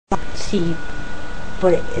receive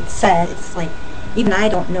what it said. It's like, even I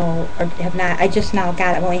don't know, or have not, I just now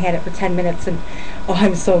got it, I've only had it for 10 minutes, and oh,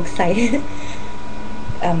 I'm so excited.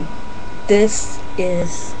 This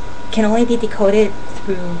can only be decoded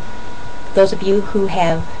through those of you who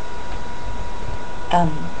have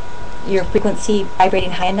your frequency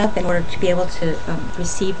vibrating high enough in order to be able to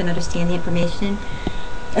receive and understand the information.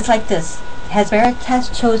 It's like this: has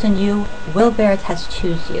Veritas chosen you? Will Veritas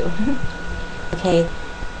choose you? Okay,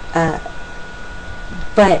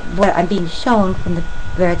 but what I'm being shown from the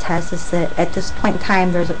Veritas is that at this point in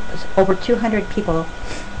time there's over 200 people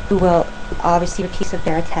who will all receive a piece of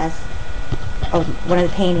Veritas, of one of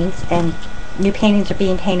the paintings, and new paintings are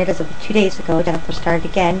being painted as of 2 days ago. Jennifer started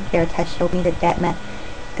again. Veritas showed me that meant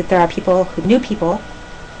that there are people, new people,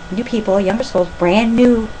 younger souls, brand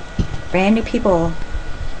new people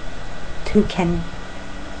who can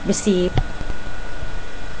receive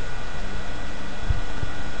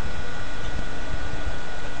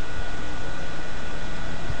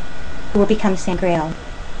who will become Sangreal,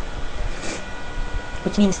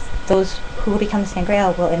 which means those who will become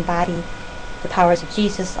Sangreal will embody the powers of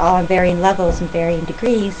Jesus, all in varying levels and varying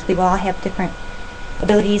degrees. We will all have different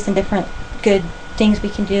abilities and different good things we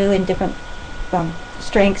can do, and different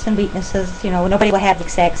strengths and weaknesses. You know, nobody will have the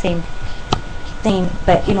exact same thing,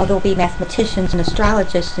 but you know, there'll be mathematicians and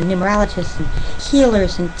astrologists and numerologists and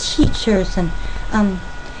healers and teachers and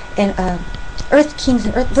earth kings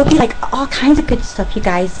and there'll be like all kinds of good stuff, you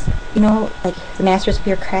guys. You know, like the masters of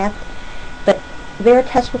your craft. But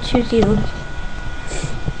Veritas will choose you.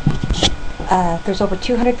 There's over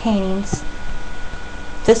 200 paintings.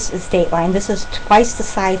 This is Dateline. This is twice the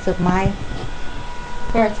size of my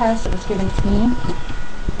Veritas that was given to me.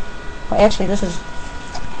 Well, actually, there's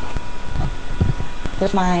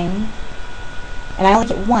mine. And I only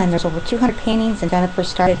get one. There's over 200 paintings, and Jennifer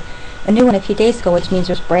started a new one a few days ago, which means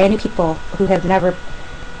there's brand new people who have never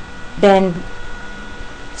been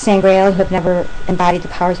Sangreal, who have never embodied the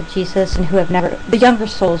powers of Jesus, and who have never, the younger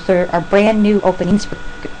souls, there are brand new openings for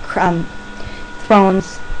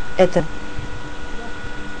thrones at the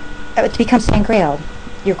to become Sangreal.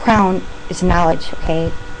 Your crown is knowledge,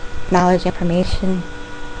 okay? Knowledge, information.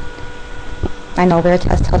 I know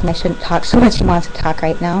Veritas tells me I shouldn't talk so much. He wants to talk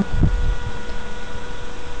right now.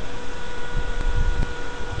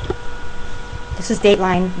 This is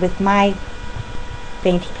Dateline with my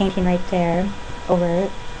painting right there over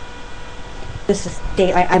it. This is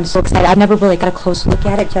Dateline. I'm so excited. I've never really got a close look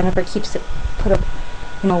at it. Jennifer keeps it put up,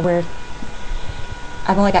 you know, where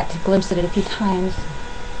I've only got to glimpse at it a few times.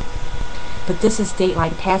 But this is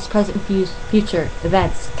Dateline, past, present, future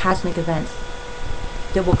events, cosmic events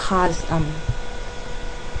that will cause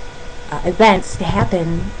events to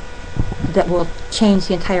happen that will change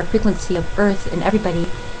the entire frequency of Earth and everybody.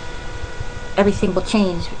 Everything will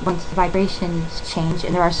change once the vibrations change,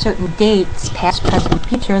 and there are certain dates, past, present,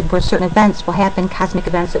 future, where certain events will happen, cosmic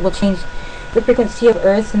events that will change the frequency of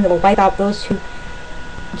Earth, and that will wipe out those who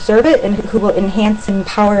observe it, and who will enhance and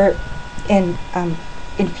empower and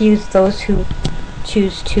infuse those who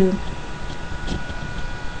choose to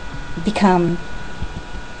become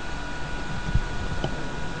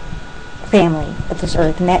family of this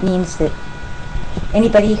Earth. And that means that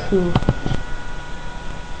anybody who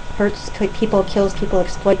hurts people, kills people,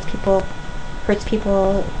 exploits people, hurts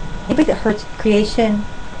people, anybody that hurts creation,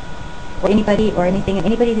 or anybody or anything, and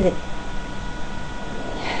anybody that...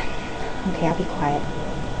 Okay, I'll be quiet.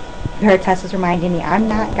 Veritas is reminding me, I'm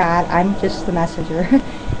not God, I'm just the messenger.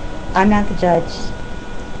 I'm not the judge.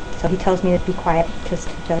 So he tells me to be quiet, because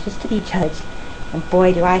to judge is to be judged. And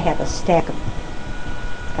boy, do I have a stack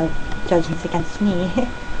of judgments against me.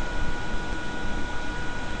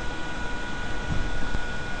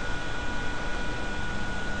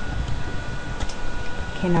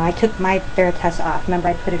 Okay, now I took my Veritas off. Remember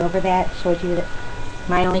I put it over that, showed you that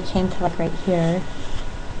mine only came to like right here.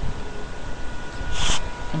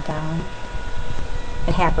 And down.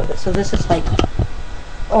 And half of it. So this is like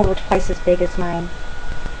over twice as big as mine.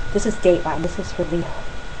 This is Dateline. This is for Leo.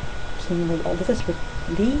 King Leo. This is for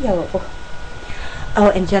Leo.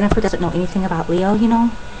 Oh, and Jennifer doesn't know anything about Leo, you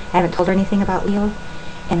know. I haven't told her anything about Leo.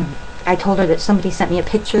 And I told her that somebody sent me a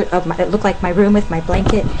picture of my, it looked like my room with my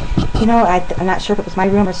blanket. You know, I'm not sure if it was my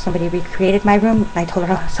room or somebody recreated my room. And I told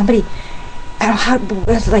her, oh, somebody, I don't know how, it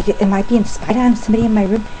was like, am I being spied on? Somebody in my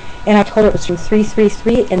room? And I told her it was from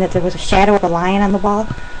 333 and that there was a shadow of a lion on the wall.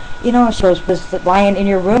 You know, she goes, was the lion in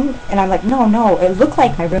your room? And I'm like, no, it looked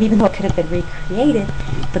like my room, even though it could have been recreated.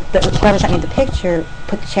 But whoever sent me the picture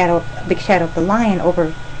put the shadow, big shadow of the lion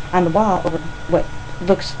over on the wall, over what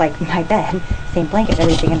looks like my bed, same blanket,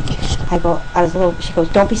 everything. And I go, she goes,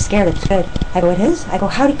 don't be scared, it's good. I go, it is? I go,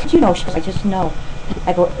 could you know? She goes, I just know.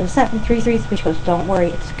 I go, it was sent from 333. She goes, don't worry,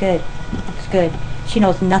 it's good. It's good. She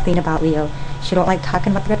knows nothing about Leo. She don't like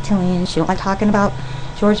talking about the reptilians. She don't like talking about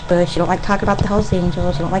George Bush. She don't like talking about the Hells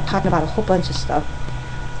Angels. She don't like talking about a whole bunch of stuff,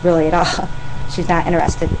 really, at all. She's not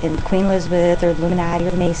interested in Queen Elizabeth or Illuminati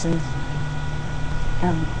or the Masons.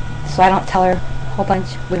 So I don't tell her a whole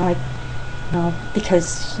bunch. We don't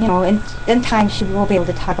because, in time she will be able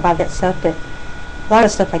to talk about that stuff, but a lot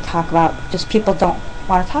of stuff I talk about, just people don't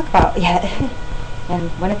want to talk about yet. And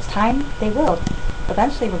when it's time, they will.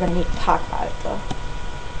 Eventually we're going to need to talk about it, though.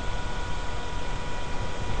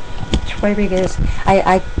 Troy Rodriguez,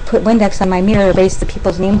 I put Windex on my mirror, erased the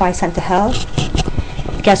people's name I sent to hell.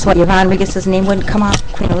 Guess what? Yvonne Rodriguez's name wouldn't come off.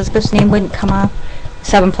 Queen Elizabeth's name wouldn't come off.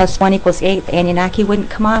 7 + 1 = 8. The Anunnaki wouldn't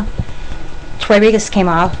come off. Troy Rodriguez came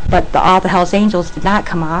off, but all the Hells Angels did not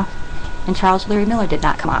come off. And Charles Larry Miller did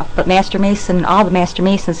not come off. But Master Mason, all the Master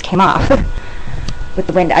Masons came off. With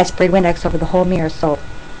the wind, I sprayed Windex over the whole mirror, so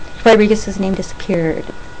Troy Rodriguez's name disappeared.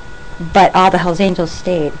 But all the Hells Angels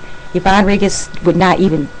stayed. Yvonne Rodriguez would not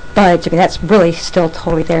even budge. I mean, that's really still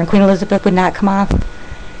totally there. And Queen Elizabeth would not come off.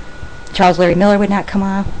 Charles Larry Miller would not come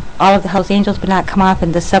off. All of the Hells Angels would not come off.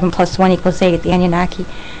 And the 7 + 1 = 8, the Anunnaki,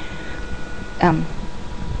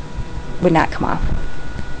 would not come off.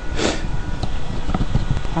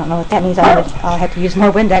 I don't know what that means. I'll have to use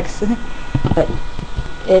more Windex. But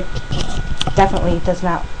it definitely does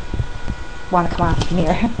not want to come off the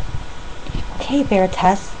mirror. Okay,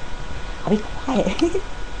 Veritas, I'll be quiet.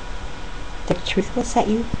 The truth will set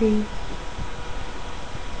you free.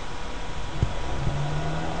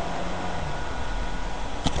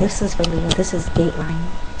 This is for Leo. This is Dateline.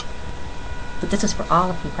 But this is for all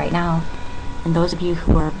of you right now. And those of you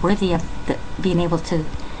who are worthy of being able to...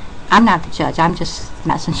 I'm not the judge. I'm just the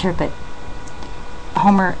messenger. But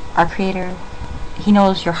Homer, our creator, he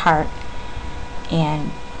knows your heart.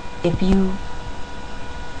 And if you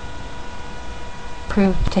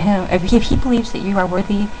prove to him... If he believes that you are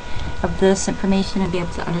worthy of this information and be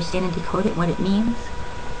able to understand and decode it, what it means,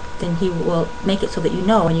 then he will make it so that you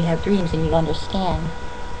know and you have dreams and you understand.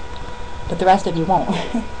 But the rest of you won't.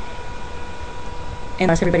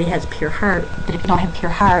 Unless everybody has a pure heart. But if you don't have a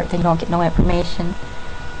pure heart, then you don't get no information.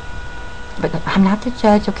 But I'm not the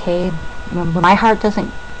judge, okay? When my heart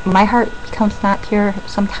becomes not pure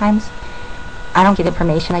sometimes, I don't get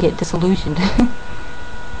information, I get disillusioned.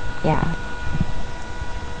 Yeah.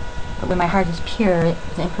 But when my heart is pure,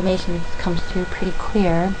 the information comes through pretty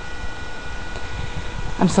clear.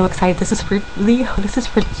 I'm so excited. This is for Leo. This is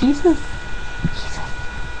for Jesus.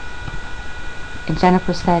 And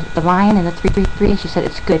Jennifer said, the lion and the 333, she said,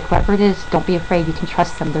 it's good. Whoever it is, don't be afraid. You can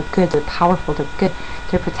trust them. They're good. They're powerful. They're good.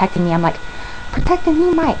 They're protecting me. I'm like, protecting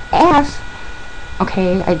me? My ass?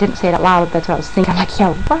 Okay, I didn't say it out loud, but that's what I was thinking. I'm like,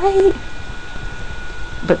 yeah, right.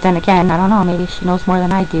 But then again, I don't know. Maybe she knows more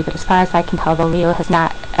than I do. But as far as I can tell, though, Leo has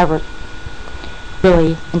not ever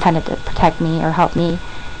really intended to protect me or help me,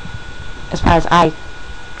 as far as I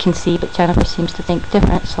can see. But Jennifer seems to think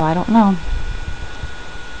different, so I don't know.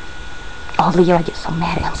 Oh, Leo, I get so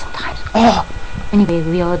mad at him sometimes. Oh! Anyway,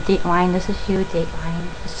 Leo, Dateline, this is you, Dateline.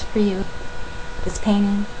 This is for you. This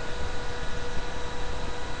painting.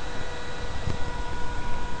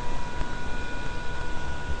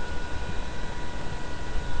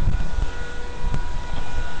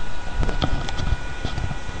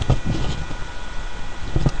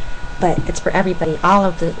 But it's for everybody. All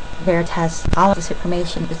of the Veritas, all of this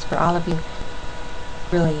information is for all of you.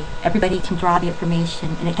 Really, everybody can draw the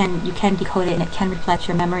information, and you can decode it, and it can reflect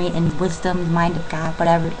your memory and wisdom, the mind of God,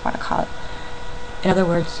 whatever you want to call it. In other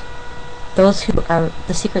words, those who are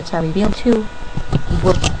the secrets are revealed to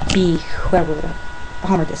will be whoever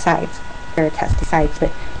Homer decides, Veritas decides,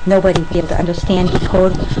 but nobody will be able to understand,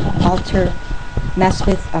 decode, alter, mess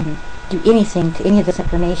with, do anything to any of this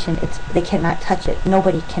information. They cannot touch it.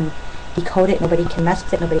 Nobody can decode it. Nobody can mess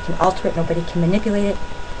with it. Nobody can alter it. Nobody can manipulate it.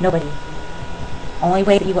 Nobody. Only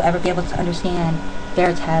way that you will ever be able to understand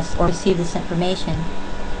Veritas or receive this information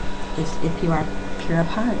is if you are pure of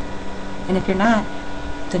heart. And if you're not,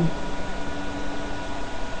 then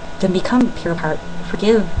become pure of heart.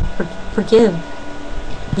 Forgive. Forgive.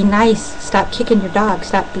 Be nice. Stop kicking your dog.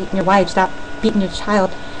 Stop beating your wife. Stop beating your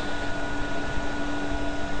child.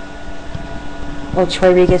 Oh, Troy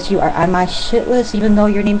Rodriguez, you are on my shit list, even though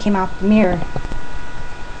your name came off the mirror.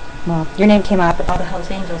 Well, your name came off, but all the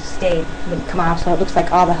Hells Angels stayed. Wouldn't come off, so it looks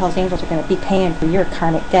like all the Hells Angels are going to be paying for your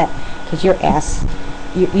karmic debt, because your ass,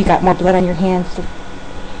 you got more blood on your hands.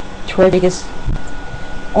 Troy Rodriguez,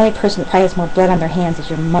 only person that probably has more blood on their hands is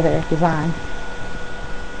your mother, Yvonne.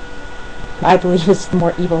 I believe is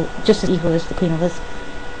more evil, just as evil as the Queen Elizabeth.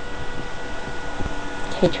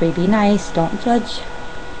 Okay, Trey, be nice. Don't judge.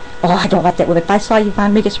 Oh, I don't like that woman. If I saw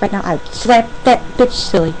Yvonne Regis right now, I'd slap that bitch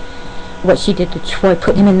silly. What she did to Troy,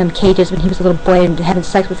 putting him in them cages when he was a little boy and having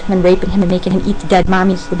sex with him and raping him and making him eat the dead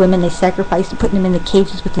mommies, the women they sacrificed, and putting him in the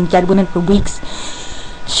cages with them dead women for weeks.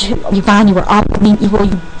 Yvonne, you were awful, mean, evil.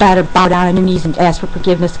 You better bow down on your knees and ask for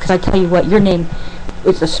forgiveness, because I tell you what, your name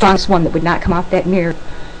is the strongest one that would not come off that mirror,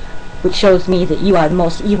 which shows me that you are the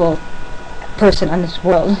most evil person on this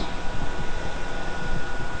world.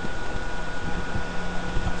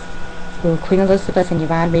 Ooh, Queen Elizabeth and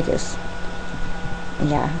Yvonne Regis.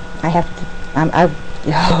 Yeah, I have to. I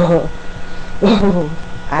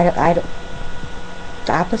don't.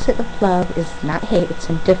 The opposite of love is not hate; it's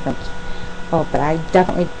indifference. Oh, but I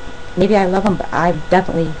definitely, maybe I love them, but I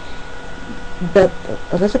definitely. But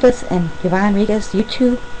Elizabeth and Yvonne Regis, you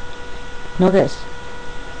two, know this.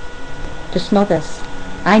 Just know this.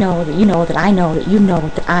 I know that you know that I know that you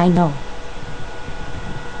know that I know.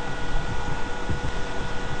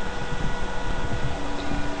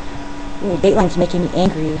 Ooh, Dateline's making me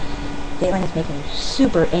angry. Dateline is making me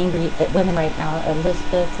super angry at women right now.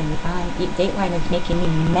 Elizabeth and Yvonne. Dateline is making me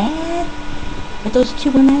mad at those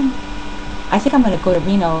two women. I think I'm going to go to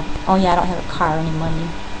Reno. Oh yeah, I don't have a car, any money,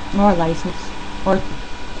 nor a license. Or,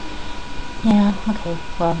 yeah, okay.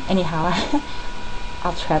 Well, anyhow,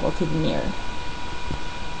 I'll travel to the near.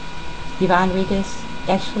 Yvonne Regis,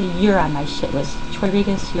 actually, you're on my shit list. Troy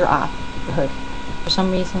Regis, you're off the hood. For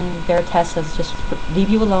some reason, Veritas says just leave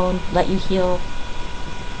you alone, let you heal,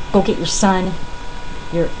 go get your son,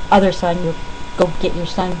 your other son, go get your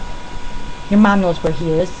son. Your mom knows where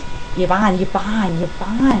he is. Yvonne.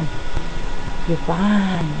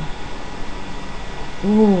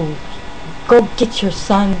 Ooh, go get your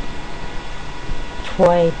son,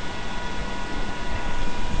 Troy.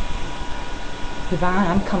 Yvonne,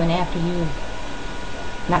 I'm coming after you.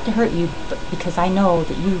 Not to hurt you, but because I know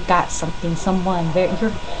that you got something,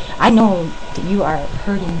 I know that you are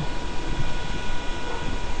hurting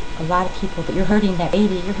a lot of people, but you're hurting that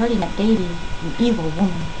baby. You're hurting that baby, you evil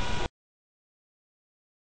woman.